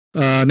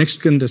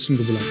Next کنٹestant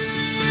کو بلاؤ.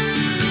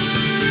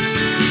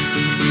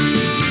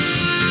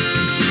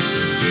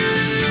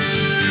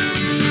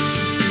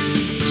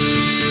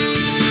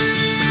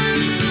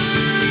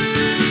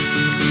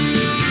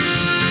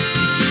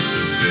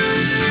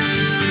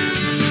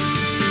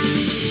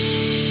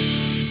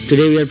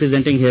 Today we are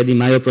presenting here the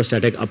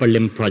myoprosthetic upper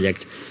limb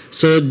project.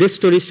 So this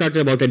story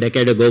started about a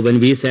decade ago when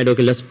we said,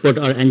 okay, let's put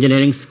our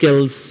engineering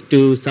skills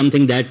to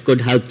something that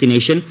could help the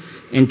nation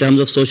in terms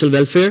of social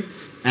welfare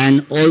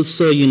and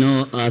also,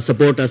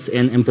 support us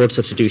in import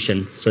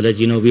substitution so that,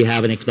 we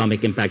have an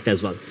economic impact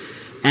as well.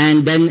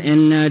 And then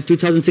in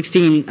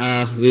 2016,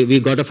 we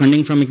got a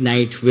funding from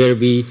Ignite where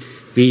we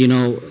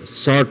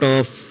sort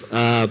of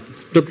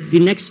took the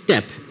next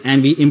step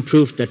and we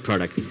improved that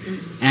product.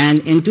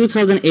 And in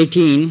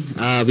 2018,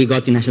 we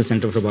got the National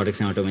Center for Robotics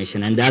and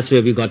Automation, and that's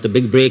where we got the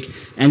big break,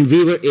 and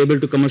we were able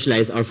to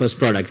commercialize our first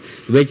product,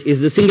 which is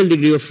the single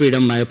degree of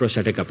freedom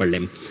myoprosthetic upper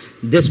limb.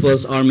 This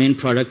was our main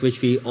product, which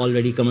we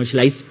already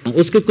commercialized.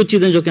 उसके कुछ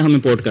चीज़ें जो कि हम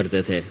import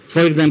करते थे,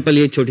 for example,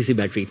 ये छोटी सी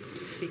बैटरी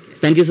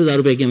 35,000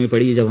 रुपए की हमें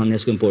पड़ी जब हमने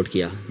इसको import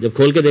किया. जब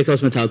खोल के देखा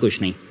उसमें था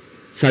कुछ नहीं,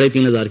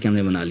 3,500 की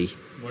हमने बना ली.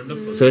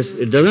 So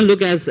it doesn't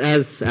look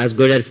as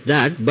good as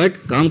that, but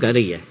काम कर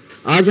रही है.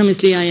 آج ہم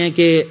اس لیے آئے ہیں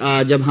کہ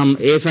جب ہم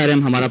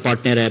AFRM ہمارا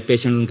پارٹنر ہے,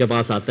 پیشنٹ ان کے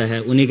پاس آتا ہے,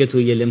 انہی کے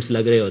تھرو یہ لمس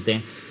لگ رہے ہوتے ہیں.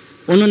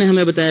 انہوں نے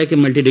ہمیں بتایا کہ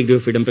ملٹی ڈگری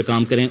آف فریڈم پہ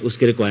کام کریں, اس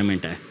کی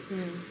ریکوائرمنٹ ہے.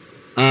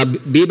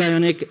 بی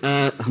بایونک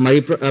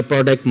ہماری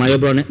پروڈکٹ مایو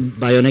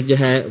بایونک جو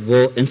ہے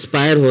وہ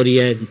انسپائر ہو رہی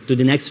ہے to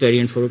the next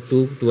variant four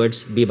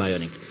towards be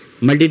بایونک.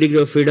 Multi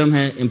degree of freedom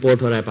ہے,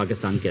 امپورٹ ہو رہا ہے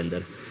پاکستان کے اندر.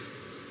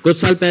 کچھ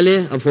سال پہلے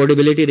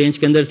افورڈیبلٹی رینج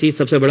کے اندر تھی.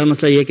 سب سے بڑا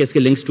مسئلہ یہ ہے کہ اس کے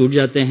لنکس ٹوٹ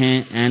جاتے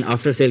ہیں اینڈ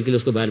آفٹر سیل کے لیے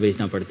اس کو باہر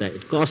بیچنا پڑتا ہے.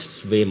 اٹ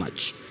کاسٹ وے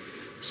مچ.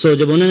 سو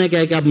جب انہوں نے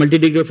کہا کہ آپ ملٹی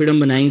ڈگری آف فریڈم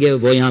بنائیں گے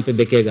وہ یہاں پہ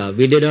بکے گا,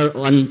 we did are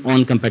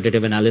on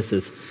competitive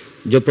analysis.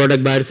 جو پروڈکٹ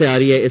باہر سے آ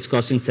رہی ہے it's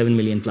casting 7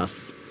 million plus.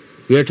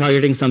 We are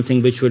targeting some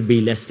thing which would be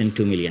less then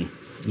 2 million.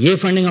 یہ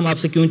فنڈنگ ہم آپ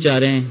سے کیوں چاہ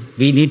رہے ہیں؟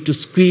 We need to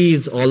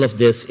squeeze all of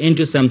this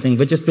into some thing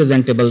which is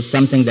presentable,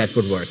 some thing that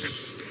would work.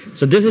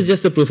 So this is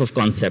just a proof of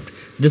concept.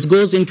 This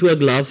goes into a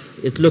glove.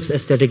 It looks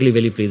aesthetically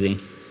very pleasing.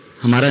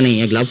 ہمارا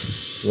نہیں ہے گلو,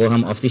 وہ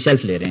ہم of the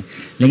shelf لے رہے ہیں.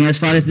 لیکن as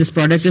far as this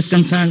product is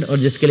concerned اور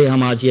جس کے لیے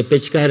ہم آج یہ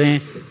پچ کر رہے ہیں,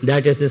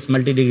 that is this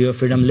multi degree of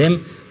freedom لم,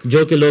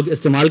 جو کہ لوگ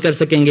استعمال کر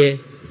سکیں گے.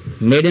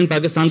 میڈ ان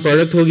پاکستان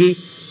پروڈکٹ ہوگی,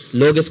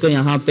 لوگ اس کو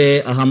یہاں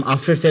پہ ہم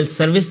آفٹر سیل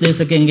سروس دے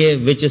سکیں گے,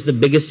 وچ از دا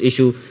بگیسٹ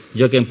ایشو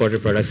جو کہ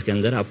امپورٹڈ پروڈکٹس کے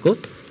اندر آپ کو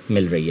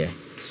مل رہی ہے.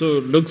 سو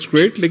لکس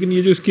گریٹ. لیکن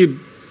یہ جو اس کی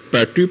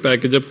بیٹری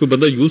پیک ہے, جب کوئی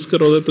بندہ یوز کر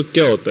رہا ہوتا ہے تو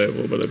کیا ہوتا ہے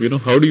وہ, مطلب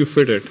how do you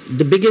fit it?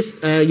 The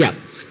biggest,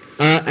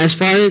 as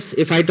far as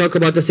if I talk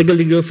about the single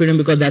degree of freedom,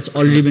 because that's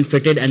already been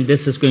fitted and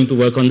this is going to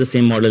work on the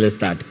same model as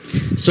that.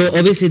 So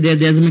obviously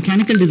there's a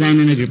mechanical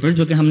design in a gripper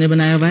جو کہ ہم نے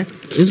بنایا ہوا ہے.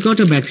 It's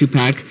got a battery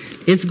pack,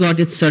 it's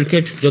got its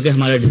circuit جو کہ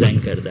ہمارا ڈیزائن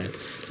کرتا ہے.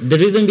 The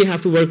reason we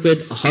have to work with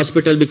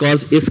hospital because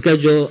اس کا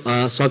جو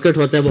ساکٹ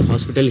ہوتا ہے وہ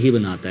ہاسپٹل ہی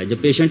بناتا ہے. جب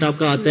پیشنٹ آپ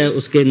کا آتا ہے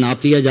اس کے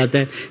ناپ لیا جاتا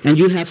ہے and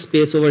you have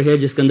space over here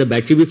جس کے اندر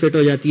بیٹری بھی فٹ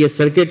ہو جاتی ہے.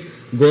 Circuit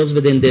goes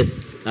with in this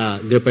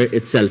gripper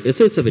itself.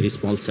 So it's a very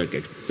small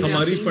circuit.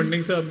 ہماری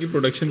فنڈنگ سے آپ کی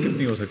پروڈکشن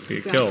کتنی ہو سکتی ہے,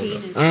 کیا ہوگا؟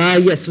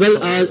 Yes, well,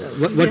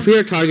 what we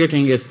are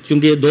targeting is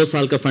چونکہ یہ 2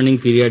 سال کا فنڈنگ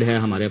پیریڈ ہے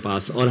ہمارے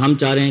پاس اور ہم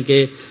چاہ رہے ہیں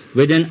کہ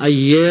within a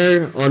year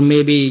or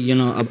maybe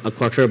a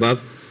quarter above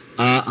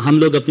ہم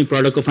لوگ اپنی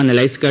پروڈکٹ کو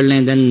فائنلائز کر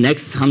لیں, دین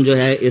نیکسٹ ہم جو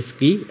ہے اس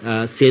کی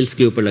سیلس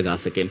کے اوپر لگا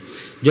سکیں.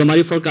 جو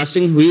ہماری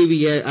فورکاسٹنگ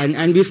ہوئی ہے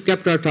and view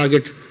kept our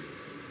target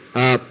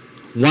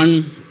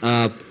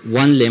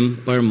one limb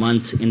per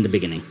month in the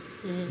beginning.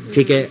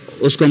 ٹھیک ہے,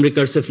 اس کو ہم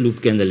ریکرسو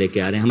لوپ کے اندر لے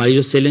کے آ رہے ہیں. ہماری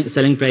جو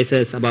سیلنگ پرائس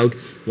ہے اباؤٹ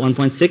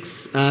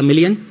 1.6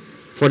 ملین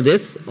فار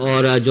دس,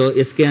 اور جو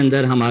اس کے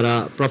اندر ہمارا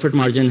پروفٹ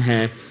مارجن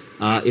ہے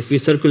اف یو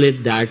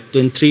سرکولیٹ دیٹ تو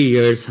ان 3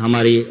 years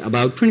ہماری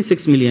اباؤٹ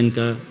 26 ملین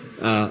کا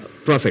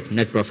پروفٹ,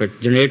 نیٹ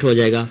پروفٹ جنریٹ ہو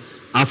جائے گا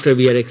after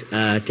we are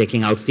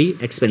taking out the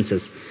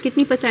expenses.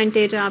 کتنی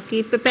پرسنٹیج ہے آپ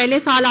کی؟ پہلے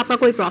سال آپ کا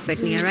کوئی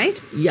پروفٹ نہیں ہے, رائٹ؟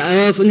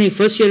 نہیں,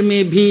 فرسٹ ایئر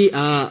میں بھی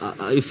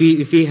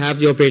if we have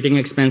the operating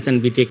expense and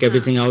we take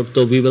everything out,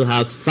 so we will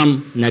have some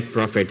net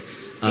profit.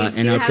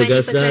 In our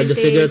figures, the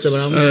figures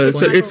around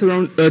sir, it's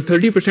around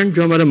 30%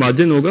 جو ہمارا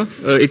margin ہوگا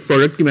ایک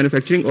product کی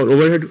manufacturing اور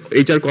over head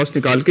HR cost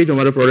نکال کے جو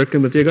ہمارا پروڈکٹ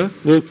میں بچے گا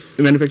وہ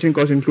مینوفیکچرنگ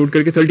کاسٹ انکلوڈ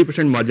کر کے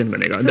 30% مارجن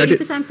بنے گا.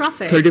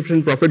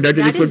 30% profit.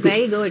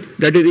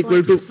 That is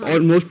equal to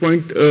almost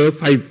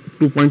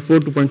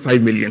 2.4-2.5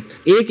 million.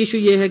 ایک ایشو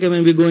یہ ہے کہ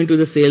when we go into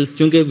the sales,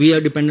 چونکہ we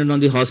are dependent on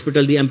the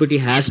hospital, the amputee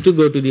has to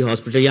go to the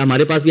hospital, یا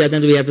ہمارے پاس بھی آتے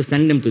ہیں تو we have to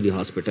send them to the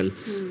hospital.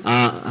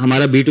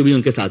 ہمارا B2B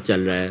ان کے ساتھ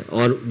چل رہا ہے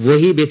اور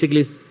وہی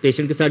بیسکلی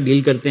پیشنٹ کے ساتھ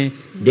ڈیل کرتے ہیں.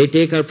 دے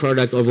ٹیک آور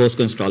پروڈکٹ اور وہ اس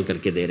کو انسٹال کر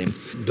کے دے رہے ہیں.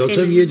 ڈاکٹر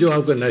صاحب, یہ جو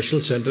آپ کا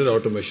نیشنل سینٹر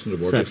آٹومیشن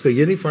روبوٹکس کا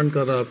یہ نہیں فنڈ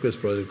کر رہا آپ کے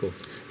اس پروجیکٹ کو؟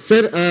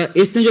 سر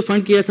اس نے جو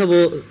فنڈ کیا تھا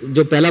وہ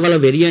جو پہلا والا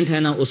ویریئنٹ ہے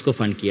نا اس کو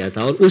فنڈ کیا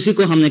تھا اور اسی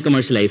کو ہم نے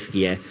کمرشلائز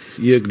کیا ہے.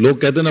 یہ لوگ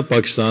کہتے ہیں نا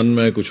پاکستان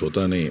میں کچھ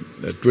ہوتا نہیں.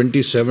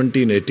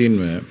 2017-18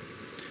 میں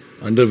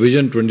انڈر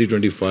ویژن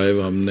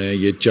 2025 ہم نے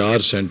یہ 4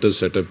 سینٹر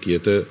سیٹ اپ کیے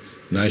تھے.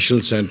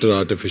 National centre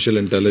artificial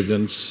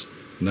intelligence,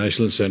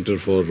 National Center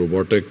for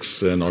Robotics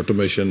and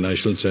Automation,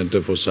 National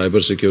Center for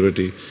Cyber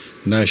Security,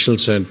 National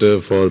Center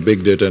for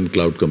Big Data and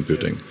Cloud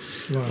Computing.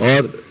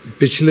 اور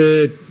پچھلے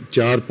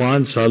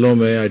 4-5 سالوں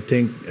میں آئی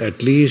تھنک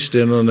ایٹ لیسٹ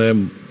انہوں نے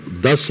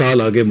 10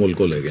 سال آگے ملک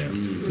کو لے گئے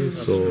ہیں.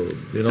 So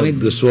you know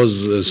this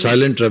was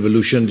silent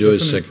revolution جو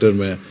اس سیکٹر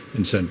میں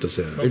انسینٹو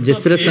سے ہے. جس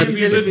طرح جس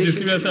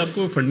کی وجہ سے آپ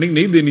کو فنڈنگ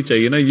نہیں دینی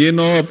چاہیے نا, یہ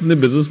نہ اپنے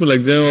بزنس میں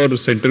لگ جائیں اور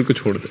سینٹر کو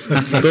چھوڑ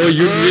دیں. تو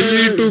you really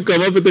need to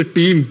come up with a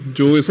team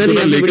جو اس کو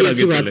لے کر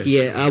آگے بات کی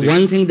ہے.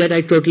 One thing that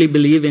I totally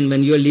believe in,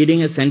 when you are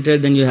leading a centre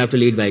then you have to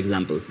led by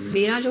example.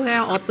 میرا جو ہے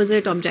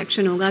اپوزٹ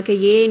آبجیکشن ہوگا کہ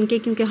یہ ان کے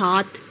کیونکہ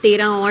ہاتھ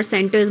 13 اور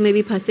سینٹرز میں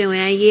بھی پھنسے ہوئے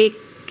ہیں, یہ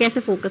کیسے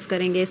فوکس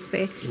کریں گے اس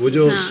پہ. وہ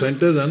جو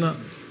سینٹرز ہے نا,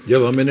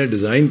 جب ہم انہیں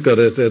ڈیزائن کر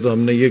رہے تھے تو ہم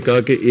نے یہ کہا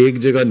کہ ایک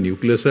جگہ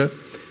نیوکلس ہے,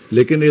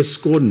 لیکن اس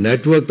کو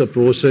نیٹ ورک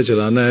اپروچ سے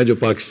چلانا ہے. جو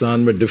پاکستان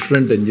میں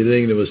ڈفرینٹ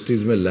انجینئرنگ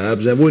یونیورسٹیز میں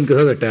لیبز ہیں وہ ان کے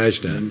ساتھ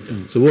اٹیچڈ ہیں.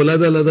 سو وہ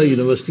علیحدہ علیحدہ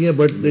یونیورسٹی ہیں,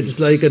 but it's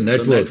like a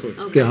net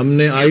work کہ ہم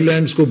نے آئی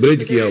لینڈس کو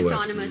برج کیا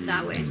ہوا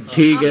ہے.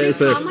 ٹھیک ہے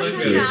سر.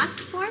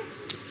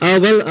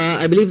 Well,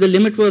 I believe the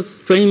limit was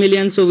 20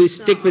 million, so we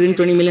stick within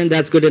 20 million.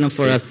 That's good enough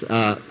for us.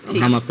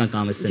 ہم اپنا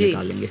کام اس سے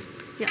نکال لیں گے.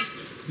 Yeah,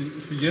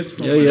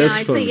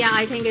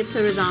 I think it's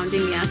a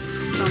resounding yes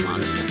from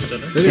all of us.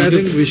 I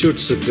think we should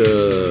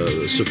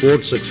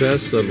support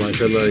success. اور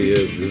ماشاء اللہ یہ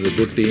this is a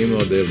good team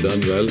اور they have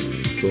done well.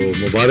 تو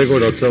مبارک ہو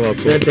ڈاکٹر صاحب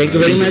آپ کو. Sir, thank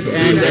you very much.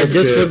 And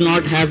this would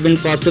not have been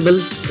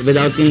possible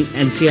without the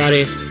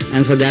NCRA.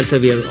 And for that,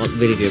 sir, we are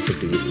very grateful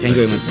to you. Thank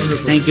you very much,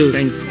 sir. Thank you.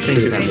 Thank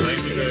you very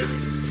much.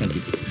 Thank you.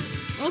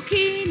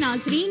 Okay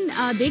ناظرین,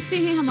 دیکھتے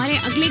ہیں ہمارے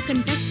اگلے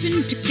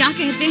contestant کیا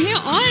کہتے ہیں,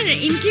 اور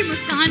ان کی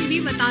مسکان بھی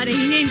بتا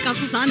رہی ہے ان کا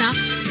فسانہ.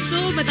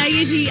 سو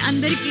بتائیے جی,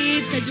 اندر کے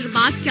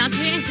تجربات کیا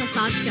تھے,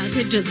 احساسات کیا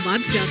تھے,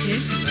 جذبات کیا تھے؟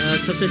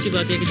 سب سے اچھی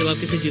بات یہ ہے کہ جب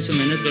آپ کسی چیز پہ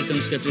محنت کرتے ہیں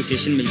اس کی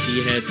اپریسیشن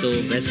ملتی ہے تو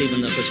ویسے ہی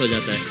بندہ خوش ہو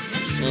جاتا ہے,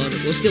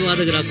 اور اس کے بعد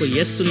اگر آپ کو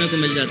یس سننے کو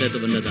مل جاتا ہے تو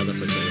بندہ زیادہ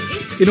خوش ہو جاتا ہے.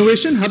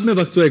 انوویشن ہب میں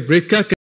وقت ایک بریک کا